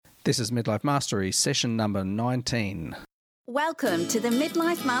This is Midlife Mastery, session number 19. Welcome to the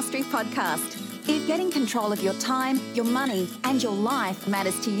Midlife Mastery Podcast. If getting control of your time, your money, and your life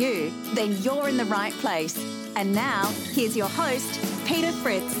matters to you, then you're in the right place. And now, here's your host, Peter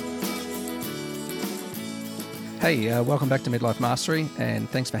Fritz. Hey, welcome back to Midlife Mastery, and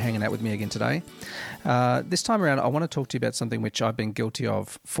thanks for hanging out with me again today. This time around, I want to talk to you about something which I've been guilty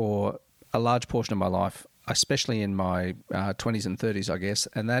of for a large portion of my life, especially in my 20s and 30s, I guess,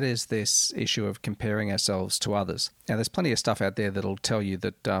 and that is this issue of comparing ourselves to others. Now, there's plenty of stuff out there that'll tell you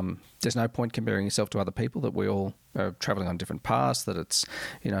that there's no point comparing yourself to other people, that we all are traveling on different paths, that it's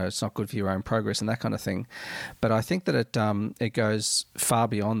not good for your own progress and that kind of thing. But I think that it goes far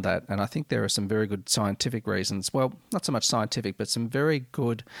beyond that, and I think there are some very good scientific reasons. Well, not so much scientific, but some very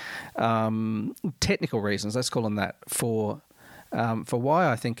good technical reasons, let's call them that, for why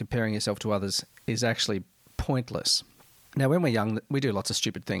I think comparing yourself to others is actually pointless. Now, when we're young, we do lots of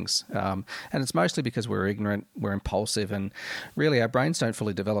stupid things, and it's mostly because we're ignorant, we're impulsive, and really our brains don't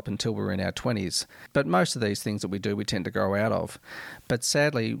fully develop until we're in our 20s. But most of these things that we do, we tend to grow out of. But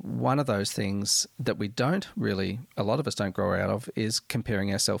sadly, one of those things that we don't really, a lot of us don't grow out of, is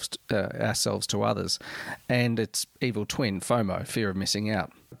comparing ourselves to others. And its evil twin, FOMO, fear of missing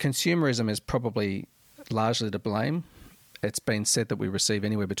out. Consumerism is probably largely to blame. It's been said that we receive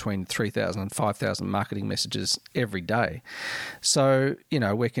anywhere between 3,000 and 5,000 marketing messages every day. So,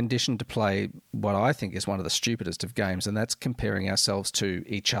 we're conditioned to play what I think is one of the stupidest of games, and that's comparing ourselves to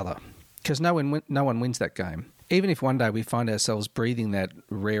each other. Because no one wins that game. Even if one day we find ourselves breathing that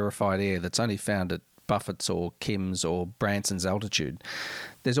rarefied air that's only found at Buffett's or Kim's or Branson's altitude,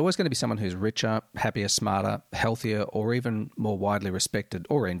 there's always going to be someone who's richer, happier, smarter, healthier, or even more widely respected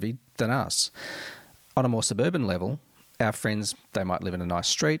or envied than us. On a more suburban level, our friends, they might live in a nice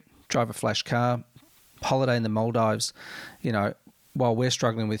street, drive a flash car, holiday in the Maldives, while we're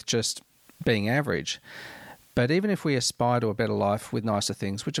struggling with just being average. But even if we aspire to a better life with nicer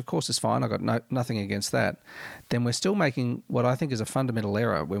things, which of course is fine, I've got nothing against that, then we're still making what I think is a fundamental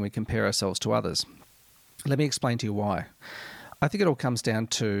error when we compare ourselves to others. Let me explain to you why. I think it all comes down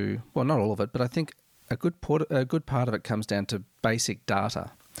to, well, not all of it, but I think a good part of it comes down to basic data.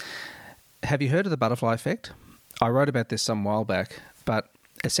 Have you heard of the butterfly effect? I wrote about this some while back, but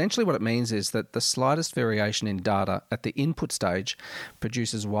essentially what it means is that the slightest variation in data at the input stage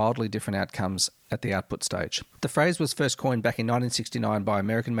produces wildly different outcomes at the output stage. The phrase was first coined back in 1969 by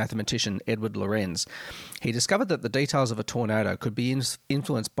American mathematician Edward Lorenz. He discovered that the details of a tornado could be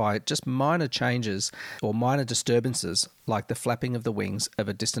influenced by just minor changes or minor disturbances, like the flapping of the wings of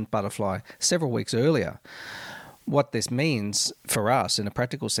a distant butterfly several weeks earlier. What this means for us in a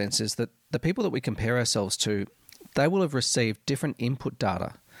practical sense is that the people that we compare ourselves to, they will have received different input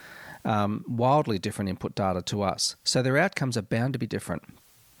data, wildly different input data to us. So their outcomes are bound to be different.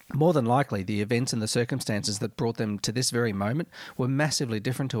 More than likely, the events and the circumstances that brought them to this very moment were massively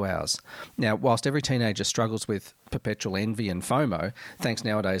different to ours. Now, whilst every teenager struggles with perpetual envy and FOMO, thanks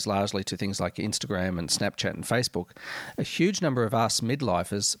nowadays largely to things like Instagram and Snapchat and Facebook, a huge number of us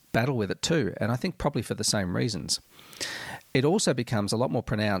midlifers battle with it too, and I think probably for the same reasons. It also becomes a lot more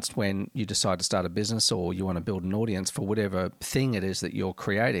pronounced when you decide to start a business or you want to build an audience for whatever thing it is that you're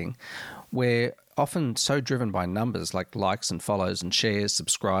creating. We're often so driven by numbers like likes and follows and shares,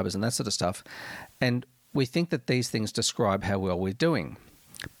 subscribers and that sort of stuff. And we think that these things describe how well we're doing.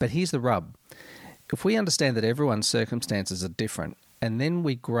 But here's the rub. If we understand that everyone's circumstances are different, and then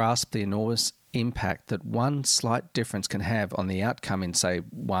we grasp the enormous impact that one slight difference can have on the outcome in, say,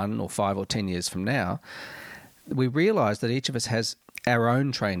 1 or 5 or 10 years from now, we realise that each of us has our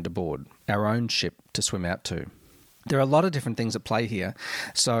own train to board, our own ship to swim out to. There are a lot of different things at play here.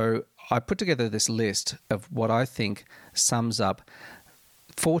 So I put together this list of what I think sums up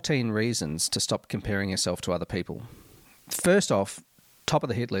 14 reasons to stop comparing yourself to other people. First off, top of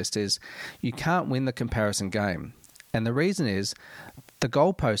the hit list is you can't win the comparison game. And the reason is the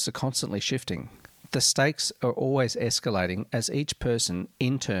goalposts are constantly shifting. The stakes are always escalating as each person,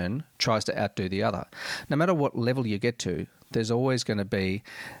 in turn, tries to outdo the other. No matter what level you get to, there's always going to be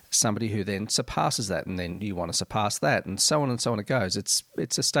somebody who then surpasses that, and then you want to surpass that, and so on it goes.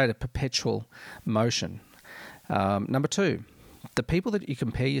 It's a state of perpetual motion. Number 2, the people that you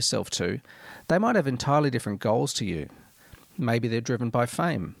compare yourself to, they might have entirely different goals to you. Maybe they're driven by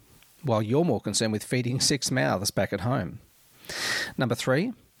fame, while you're more concerned with feeding 6 mouths back at home. Number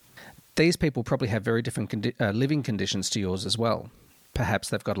 3, these people probably have very different living conditions to yours as well. Perhaps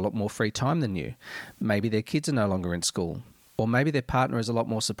they've got a lot more free time than you. Maybe their kids are no longer in school. Or maybe their partner is a lot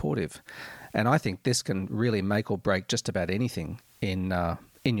more supportive. And I think this can really make or break just about anything in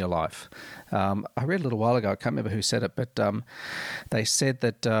in your life. I read a little while ago, I can't remember who said it, but they said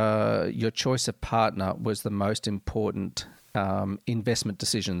that your choice of partner was the most important investment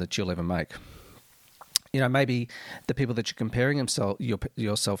decision that you'll ever make. Maybe the people that you're comparing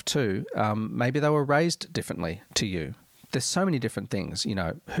yourself to, maybe they were raised differently to you. There's so many different things,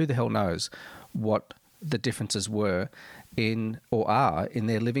 who the hell knows what the differences were in or are in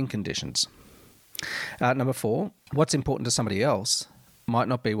their living conditions. Number 4, what's important to somebody else might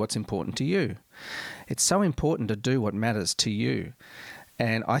not be what's important to you. It's so important to do what matters to you.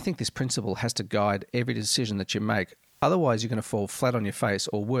 And I think this principle has to guide every decision that you make. Otherwise, you're going to fall flat on your face,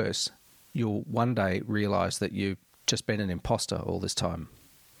 or worse, you'll one day realise that you've just been an imposter all this time.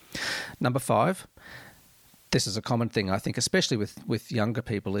 Number 5, this is a common thing, I think, especially with younger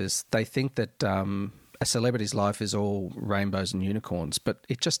people, is they think that a celebrity's life is all rainbows and unicorns, but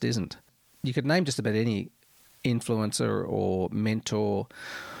it just isn't. You could name just about any influencer or mentor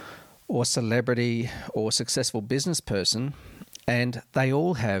or celebrity or successful business person, and they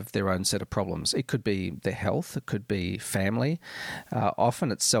all have their own set of problems. It could be their health, it could be family.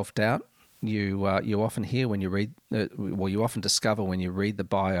 Often it's self-doubt. You often hear when you read, you often discover when you read the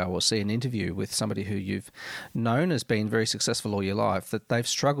bio or see an interview with somebody who you've known as being very successful all your life, that they've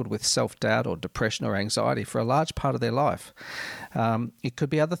struggled with self-doubt or depression or anxiety for a large part of their life. It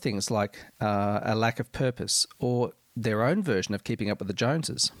could be other things like a lack of purpose or their own version of keeping up with the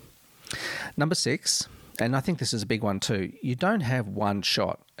Joneses. Number 6, and I think this is a big one too, you don't have one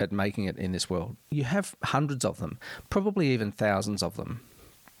shot at making it in this world. You have hundreds of them, probably even thousands of them.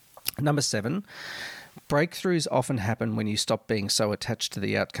 Number 7, breakthroughs often happen when you stop being so attached to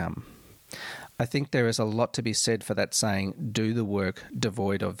the outcome. I think there is a lot to be said for that saying, do the work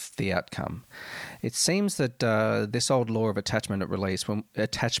devoid of the outcome. It seems that this old law of attachment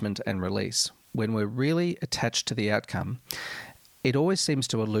and release, when we're really attached to the outcome, it always seems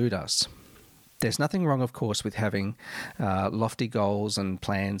to elude us. There's nothing wrong, of course, with having lofty goals and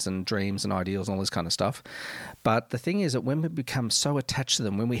plans and dreams and ideals and all this kind of stuff. But the thing is that when we become so attached to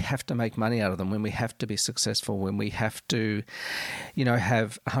them, when we have to make money out of them, when we have to be successful, when we have to,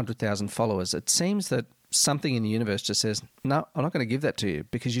 have 100,000 followers, it seems that something in the universe just says, no, I'm not going to give that to you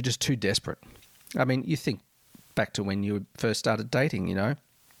because you're just too desperate. I mean, you think back to when you first started dating,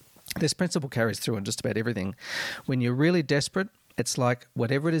 This principle carries through on just about everything. When you're really desperate, it's like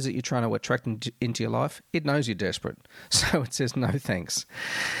whatever it is that you're trying to attract into your life, it knows you're desperate. So it says no thanks.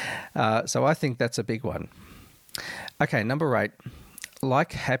 So I think that's a big one. Okay, number 8.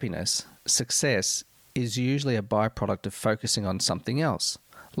 Like happiness, success is usually a byproduct of focusing on something else,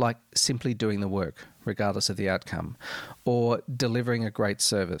 like simply doing the work, regardless of the outcome, or delivering a great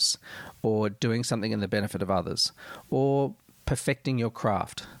service, or doing something in the benefit of others, or perfecting your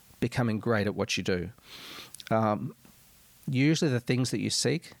craft, becoming great at what you do. Usually the things that you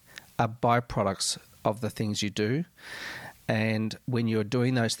seek are byproducts of the things you do. And when you're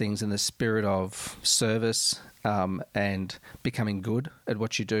doing those things in the spirit of service and becoming good at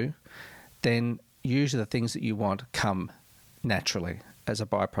what you do, then usually the things that you want come naturally as a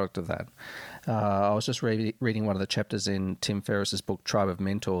byproduct of that. I was just reading one of the chapters in Tim Ferriss's book, Tribe of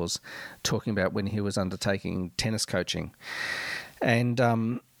Mentors, talking about when he was undertaking tennis coaching.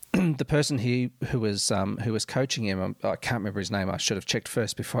 And the person who was coaching him, I can't remember his name. I should have checked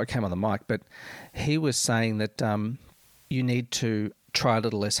first before I came on the mic. But he was saying that you need to try a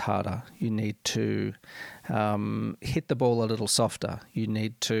little less harder. You need to hit the ball a little softer. You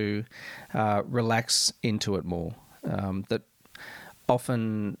need to relax into it more. That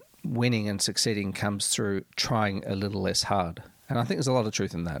often winning and succeeding comes through trying a little less hard. And I think there's a lot of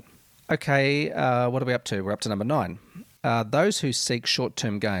truth in that. Okay, what are we up to? We're up to number 9. Those who seek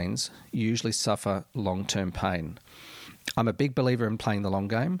short-term gains usually suffer long-term pain. I'm a big believer in playing the long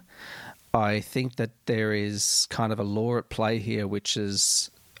game. I think that there is kind of a law at play here which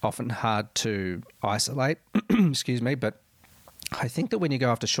is often hard to isolate, excuse me, but I think that when you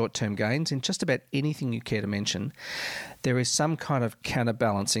go after short-term gains in just about anything you care to mention, there is some kind of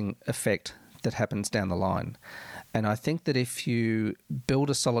counterbalancing effect that happens down the line. And I think that if you build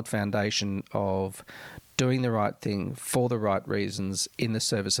a solid foundation of doing the right thing for the right reasons in the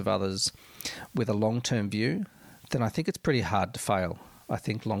service of others with a long-term view, then I think it's pretty hard to fail. I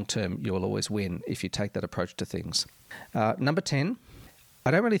think long-term you'll always win if you take that approach to things. Number 10,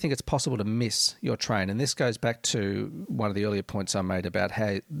 I don't really think it's possible to miss your train. And this goes back to one of the earlier points I made about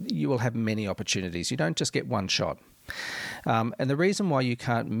how you will have many opportunities. You don't just get one shot. And the reason why you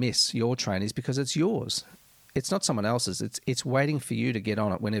can't miss your train is because it's yours. It's not someone else's. It's waiting for you to get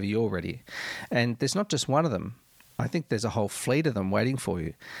on it whenever you're ready. And there's not just one of them. I think there's a whole fleet of them waiting for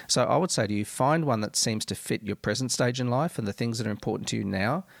you. So I would say to you, find one that seems to fit your present stage in life and the things that are important to you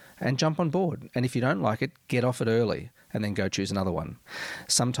now, and jump on board. And if you don't like it, get off it early and then go choose another one.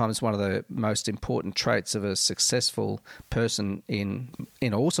 Sometimes one of the most important traits of a successful person in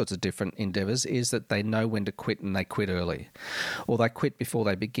all sorts of different endeavours is that they know when to quit, and they quit early. Or they quit before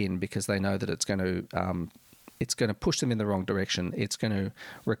they begin because they know that it's going to push them in the wrong direction. It's going to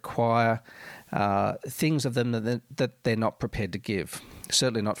require things of them that they're not prepared to give,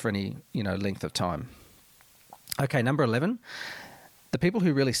 certainly not for any length of time. Okay, number 11. The people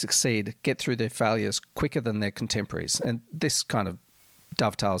who really succeed get through their failures quicker than their contemporaries. And this kind of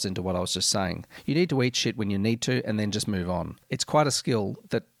dovetails into what I was just saying. You need to eat shit when you need to and then just move on. It's quite a skill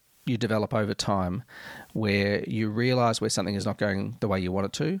that you develop over time, where you realise where something is not going the way you want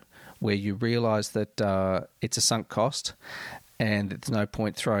it to, where you realise that it's a sunk cost and there's no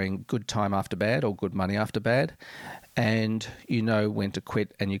point throwing good time after bad or good money after bad, and you know when to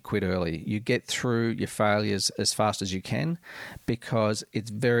quit, and you quit early. You get through your failures as fast as you can, because it's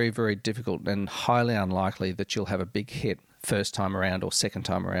very, very difficult and highly unlikely that you'll have a big hit first time around or second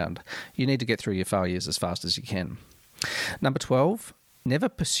time around. You need to get through your failures as fast as you can. Number 12, never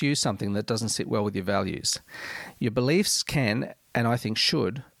pursue something that doesn't sit well with your values. Your beliefs can, and I think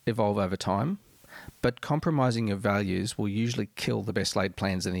should, evolve over time, but compromising your values will usually kill the best laid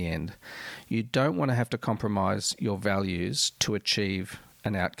plans in the end. You don't want to have to compromise your values to achieve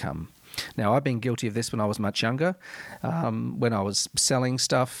an outcome. Now, I've been guilty of this when I was much younger. When I was selling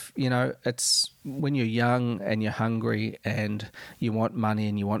stuff, it's when you're young and you're hungry and you want money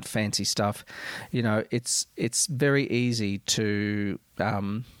and you want fancy stuff, it's very easy to,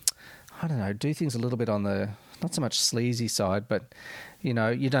 do things a little bit on the, not so much sleazy side, but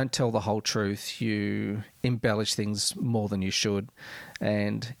you don't tell the whole truth. You embellish things more than you should,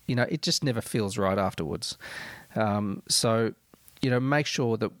 and it just never feels right afterwards. So make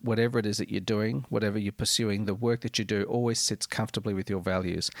sure that whatever it is that you're doing, whatever you're pursuing, the work that you do always sits comfortably with your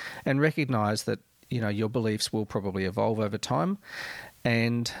values, and recognize that your beliefs will probably evolve over time,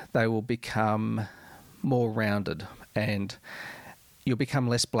 and they will become more rounded, and you'll become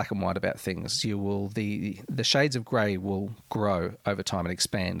less black and white about things. The shades of grey will grow over time and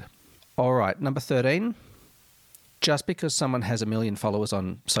expand. All right, number 13. Just because someone has 1 million followers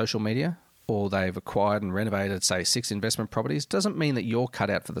on social media, or they've acquired and renovated, say, 6 investment properties, doesn't mean that you're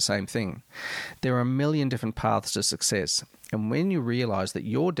cut out for the same thing. There are 1 million different paths to success. And when you realise that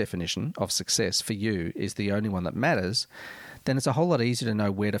your definition of success for you is the only one that matters, then it's a whole lot easier to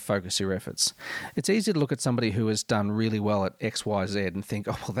know where to focus your efforts. It's easy to look at somebody who has done really well at X, Y, Z and think,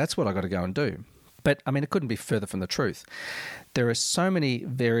 oh, well, that's what I've got to go and do. But, it couldn't be further from the truth. There are so many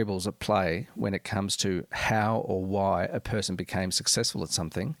variables at play when it comes to how or why a person became successful at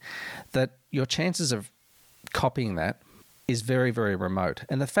something that your chances of copying that is very, very remote.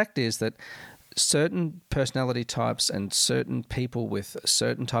 And the fact is that certain personality types and certain people with a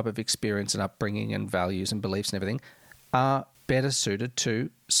certain type of experience and upbringing and values and beliefs and everything are better suited to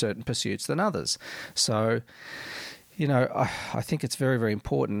certain pursuits than others. So, I think it's very, very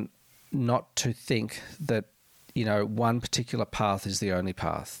important not to think that, one particular path is the only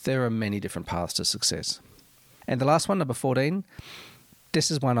path. There are many different paths to success. And the last one, number 14,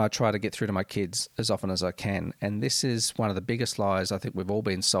 this is one I try to get through to my kids as often as I can. And this is one of the biggest lies I think we've all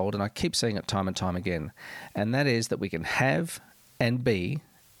been sold, and I keep saying it time and time again. And that is that we can have and be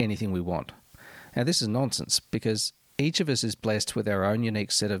anything we want. Now, this is nonsense, because each of us is blessed with our own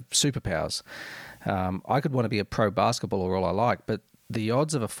unique set of superpowers. I could want to be a pro basketballer all I like, but the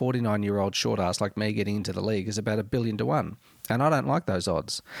odds of a 49-year-old short ass like me getting into the league is about 1 billion to 1, and I don't like those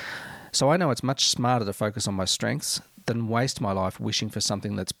odds. So I know it's much smarter to focus on my strengths than waste my life wishing for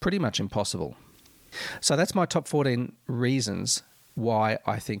something that's pretty much impossible. So that's my top 14 reasons why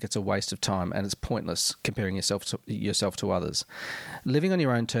I think it's a waste of time and it's pointless comparing yourself to others. Living on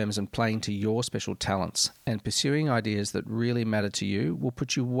your own terms and playing to your special talents and pursuing ideas that really matter to you will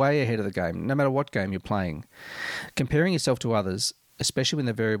put you way ahead of the game, no matter what game you're playing. Comparing yourself to others, especially when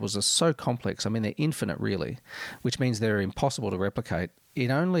the variables are so complex, they're infinite really, which means they're impossible to replicate.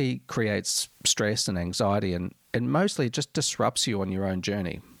 It only creates stress and anxiety and mostly just disrupts you on your own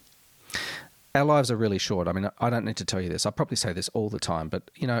journey. Our lives are really short. I don't need to tell you this. I probably say this all the time,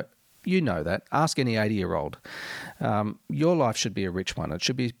 but you know that. Ask any 80-year-old. Your life should be a rich one. It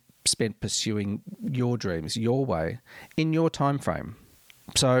should be spent pursuing your dreams, your way, in your time frame.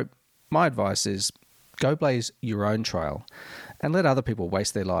 So my advice is go blaze your own trail and let other people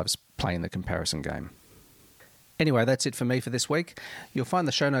waste their lives playing the comparison game. Anyway, that's it for me for this week. You'll find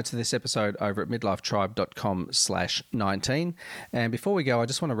the show notes of this episode over at midlifetribe.com/19. And before we go, I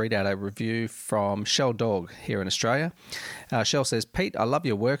just want to read out a review from Shell Dog here in Australia. Shell says, Pete, I love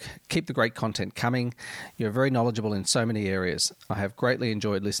your work. Keep the great content coming. You're very knowledgeable in so many areas. I have greatly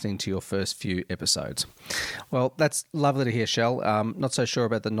enjoyed listening to your first few episodes. Well, that's lovely to hear, Shell. Not so sure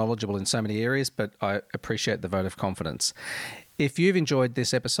about the knowledgeable in so many areas, but I appreciate the vote of confidence. If you've enjoyed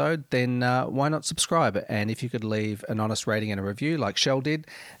this episode, then why not subscribe? And if you could leave an honest rating and a review like Shell did,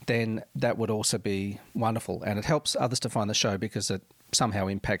 then that would also be wonderful. And it helps others to find the show because it somehow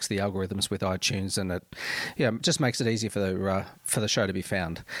impacts the algorithms with iTunes, and it just makes it easier for the show to be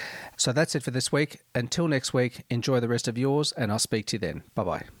found. So that's it for this week. Until next week, enjoy the rest of yours, and I'll speak to you then.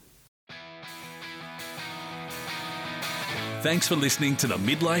 Bye-bye. Thanks for listening to the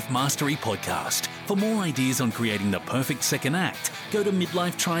Midlife Mastery Podcast. For more ideas on creating the perfect second act, go to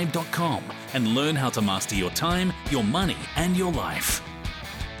midlifetribe.com and learn how to master your time, your money, and your life.